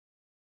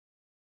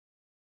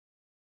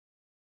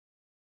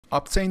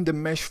Obtain the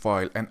mesh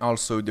file and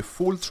also the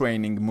full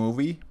training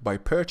movie by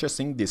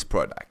purchasing this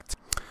product.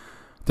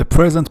 The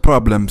present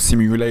problem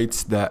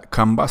simulates the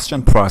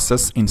combustion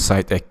process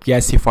inside a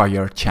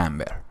gasifier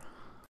chamber.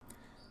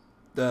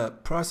 The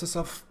process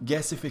of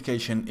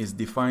gasification is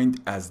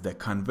defined as the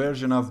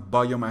conversion of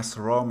biomass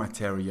raw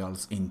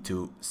materials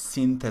into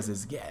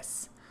synthesis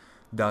gas.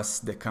 Thus,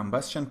 the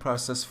combustion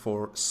process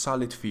for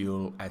solid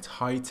fuel at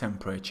high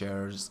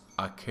temperatures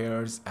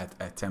occurs at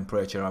a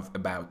temperature of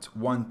about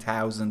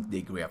 1000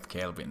 degrees of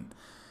Kelvin,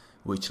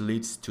 which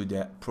leads to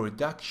the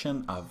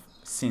production of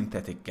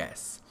synthetic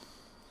gas.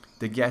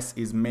 The gas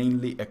is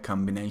mainly a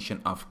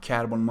combination of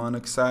carbon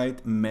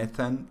monoxide,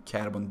 methane,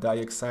 carbon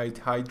dioxide,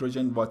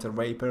 hydrogen, water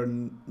vapor,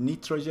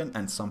 nitrogen,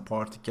 and some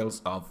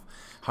particles of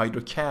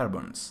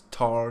hydrocarbons,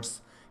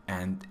 tars,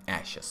 and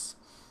ashes.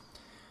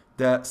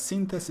 The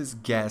synthesis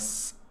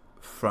gas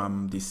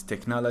from this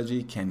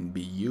technology can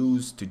be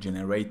used to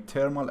generate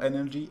thermal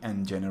energy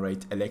and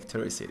generate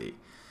electricity.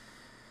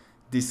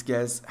 This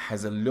gas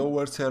has a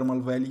lower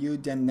thermal value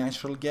than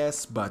natural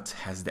gas but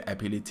has the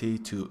ability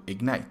to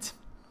ignite.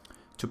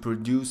 To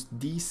produce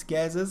these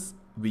gases,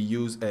 we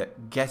use a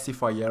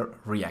gasifier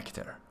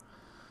reactor,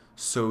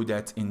 so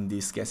that in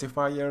this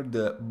gasifier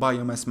the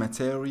biomass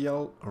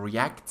material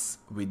reacts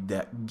with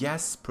the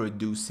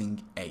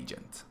gas-producing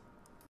agent.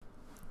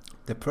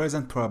 The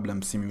present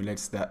problem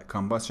simulates the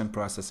combustion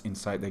process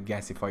inside the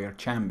gasifier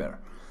chamber.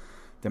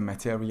 The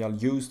material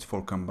used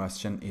for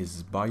combustion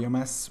is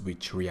biomass,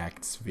 which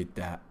reacts with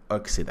the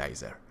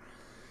oxidizer.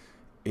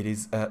 It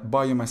is a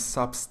biomass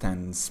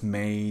substance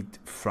made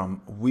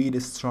from wheat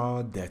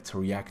straw that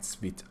reacts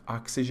with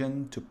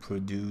oxygen to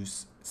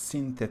produce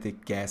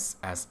synthetic gas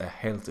as a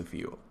healthy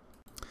fuel.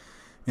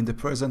 In the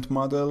present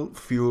model,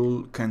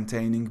 fuel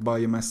containing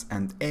biomass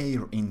and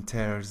air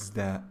enters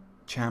the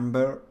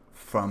chamber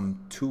from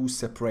two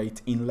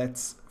separate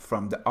inlets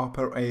from the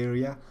upper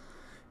area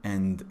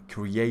and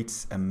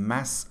creates a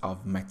mass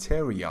of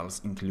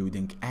materials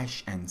including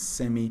ash and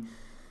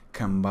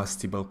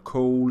semi-combustible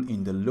coal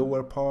in the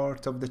lower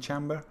part of the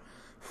chamber.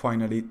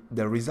 Finally,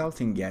 the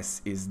resulting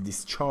gas is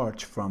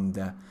discharged from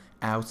the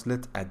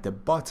outlet at the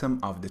bottom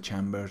of the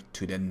chamber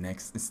to the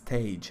next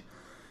stage,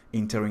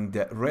 entering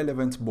the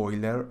relevant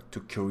boiler to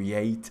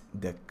create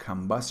the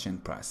combustion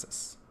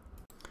process.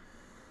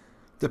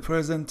 The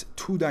present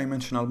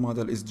two-dimensional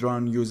model is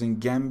drawn using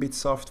Gambit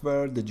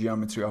software. The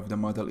geometry of the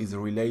model is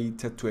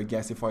related to a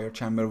gasifier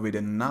chamber with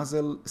a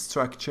nozzle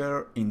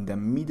structure in the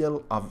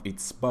middle of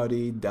its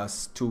body,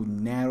 thus two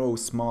narrow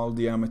small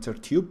diameter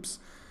tubes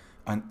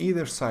on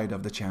either side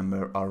of the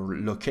chamber are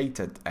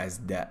located as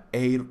the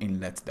air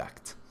inlet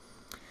duct.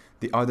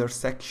 The other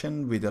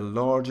section with a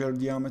larger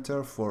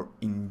diameter for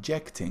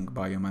injecting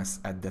biomass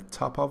at the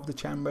top of the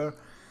chamber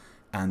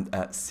and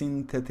a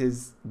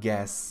synthesis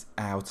gas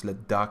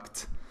outlet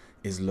duct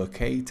is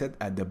located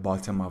at the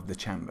bottom of the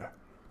chamber.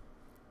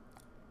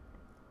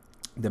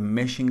 The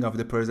meshing of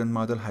the present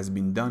model has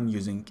been done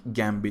using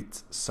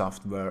Gambit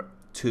software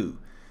 2.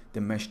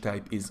 The mesh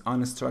type is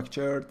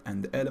unstructured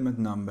and the element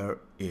number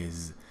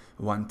is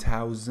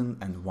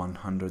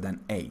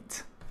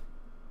 1108.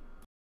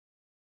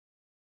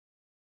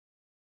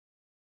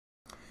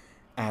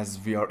 As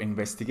we are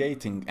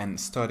investigating and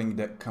studying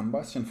the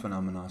combustion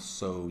phenomena,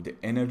 so the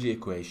energy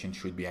equation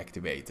should be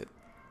activated.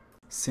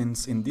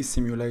 Since in this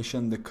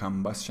simulation the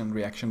combustion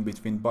reaction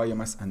between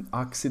biomass and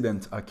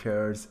oxidant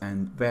occurs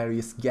and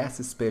various gas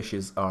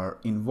species are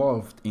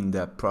involved in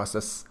the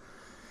process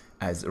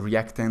as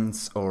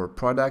reactants or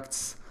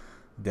products,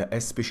 the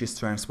species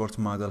transport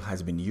model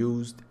has been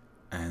used,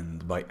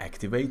 and by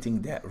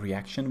activating the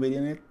reaction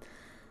within it,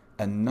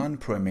 a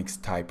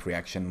non-premixed type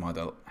reaction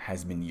model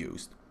has been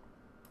used.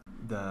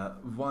 The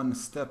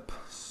one-step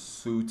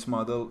suit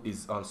model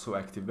is also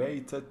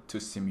activated to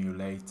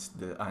simulate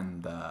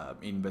and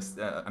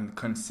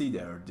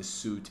consider the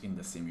suit in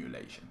the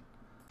simulation.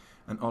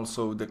 And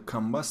also the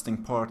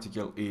combusting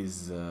particle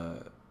is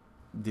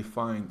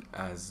defined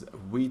as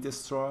wheat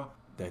straw,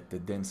 that the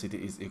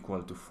density is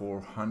equal to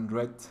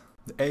 400.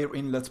 The air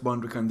inlet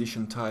boundary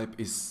condition type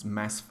is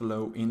mass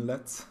flow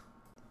inlet.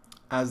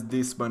 As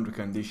this boundary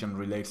condition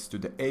relates to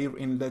the air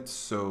inlet,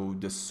 so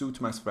the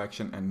soot mass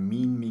fraction and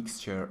mean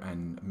mixture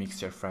and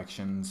mixture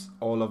fractions,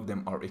 all of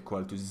them are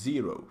equal to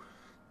 0.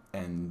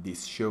 And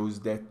this shows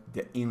that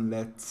the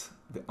inlet,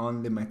 the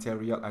only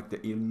material at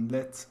the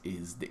inlet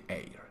is the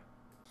air.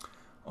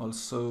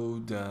 Also,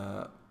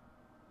 the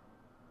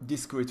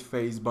discrete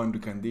phase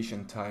boundary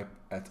condition type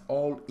at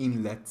all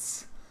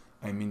inlets,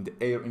 I mean the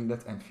air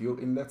inlet and fuel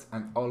inlet,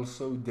 and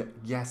also the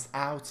gas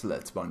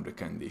outlet boundary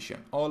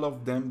condition. All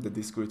of them, the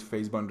discrete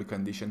phase boundary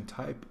condition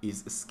type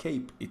is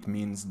escape. It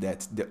means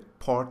that the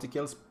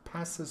particles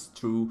passes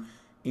through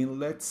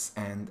inlets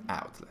and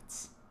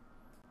outlets.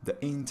 The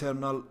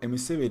internal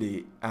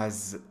emissivity,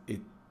 as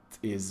it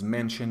is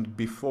mentioned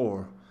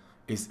before,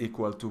 is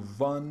equal to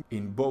 1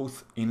 in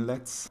both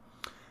inlets.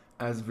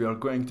 As we are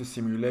going to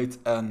simulate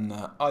an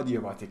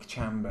adiabatic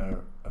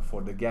chamber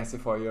for the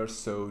gasifier,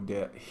 so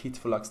the heat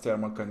flux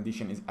thermal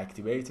condition is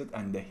activated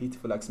and the heat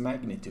flux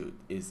magnitude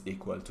is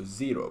equal to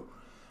 0.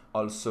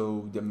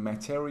 Also, the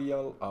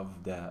material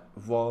of the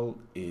wall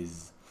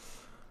is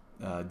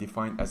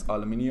defined as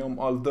aluminium,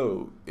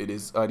 although it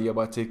is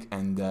adiabatic,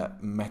 and the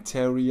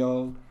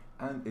material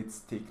and its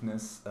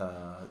thickness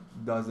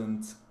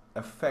doesn't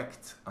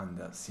affect on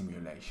the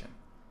simulation.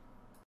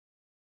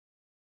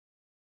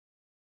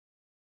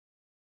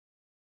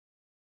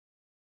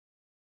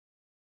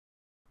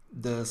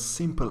 The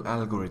simple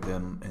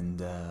algorithm in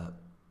the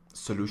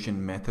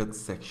solution methods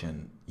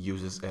section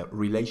uses a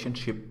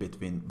relationship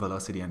between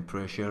velocity and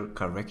pressure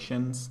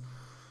corrections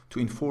to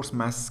enforce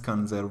mass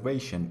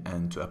conservation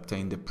and to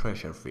obtain the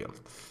pressure field.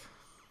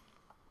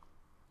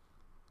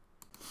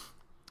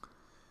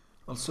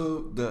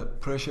 Also, the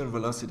pressure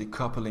velocity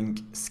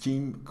coupling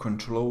scheme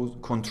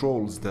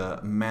controls the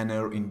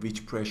manner in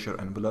which pressure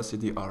and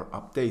velocity are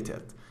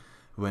updated.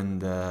 When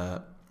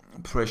the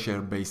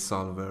pressure-based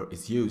solver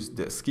is used,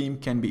 the scheme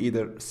can be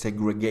either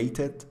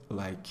segregated,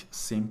 like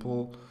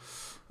simple,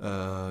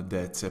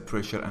 that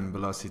pressure and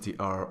velocity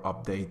are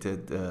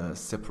updated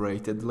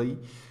separately,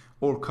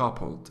 or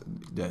coupled,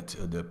 that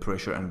the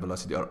pressure and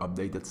velocity are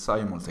updated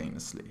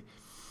simultaneously.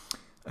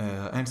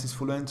 ANSYS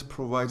Fluent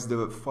provides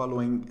the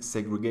following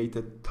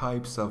segregated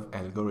types of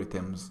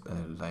algorithms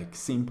like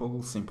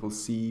simple, simple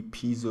C,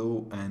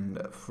 piezo,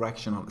 and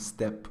fractional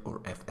step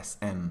or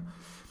FSM.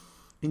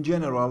 In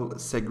general,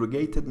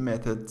 segregated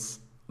methods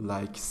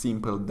like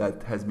simple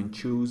that has been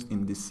chosen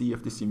in the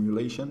CFD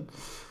simulation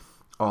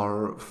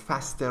are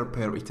faster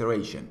per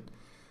iteration,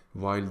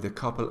 while the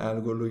couple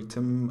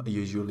algorithm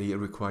usually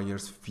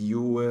requires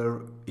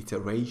fewer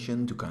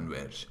iterations to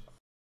converge.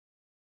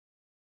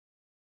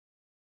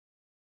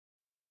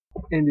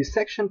 In this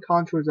section,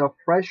 contours of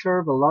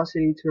pressure,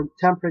 velocity,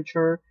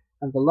 temperature,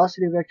 and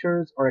velocity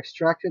vectors are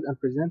extracted and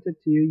presented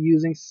to you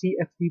using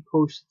CFD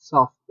Post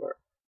software.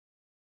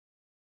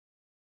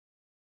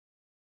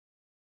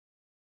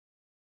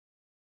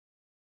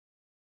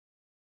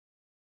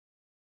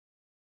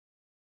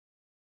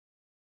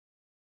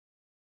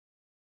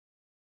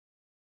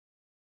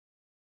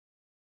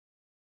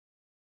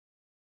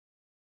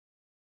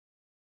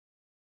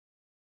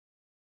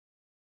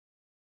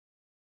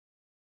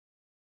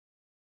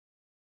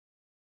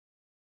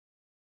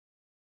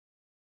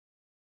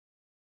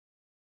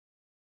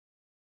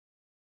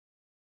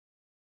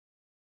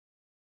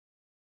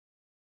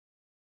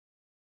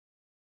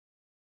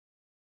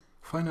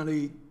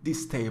 Finally,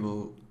 this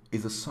table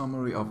is a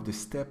summary of the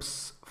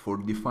steps for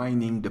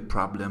defining the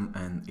problem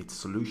and its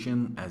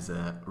solution as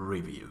a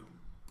review.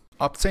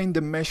 Obtain the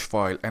mesh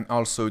file and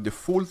also the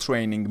full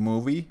training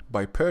movie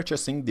by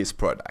purchasing this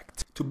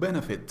product. To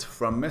benefit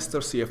from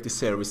MR-CFD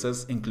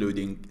services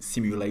including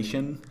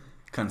simulation,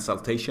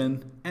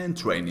 consultation, and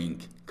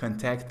training,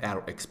 contact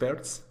our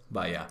experts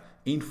via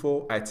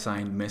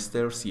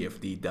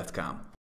info@mrcfd.com.